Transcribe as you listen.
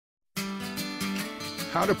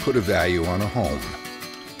How to put a value on a home.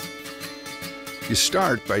 You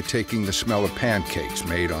start by taking the smell of pancakes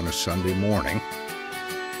made on a Sunday morning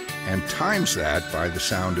and times that by the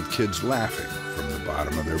sound of kids laughing from the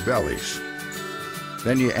bottom of their bellies.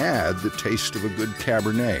 Then you add the taste of a good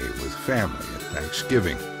Cabernet with family at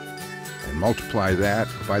Thanksgiving and multiply that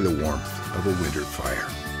by the warmth of a winter fire.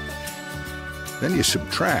 Then you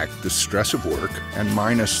subtract the stress of work and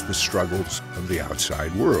minus the struggles of the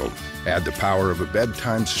outside world. Add the power of a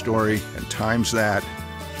bedtime story and times that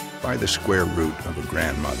by the square root of a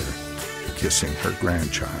grandmother kissing her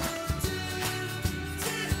grandchild.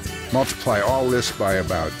 Multiply all this by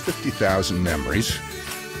about 50,000 memories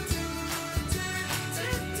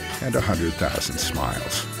and 100,000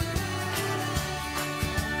 smiles.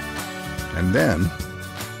 And then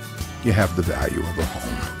you have the value of a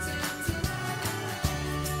home.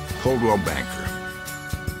 Coldwell Banker,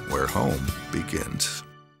 where home begins.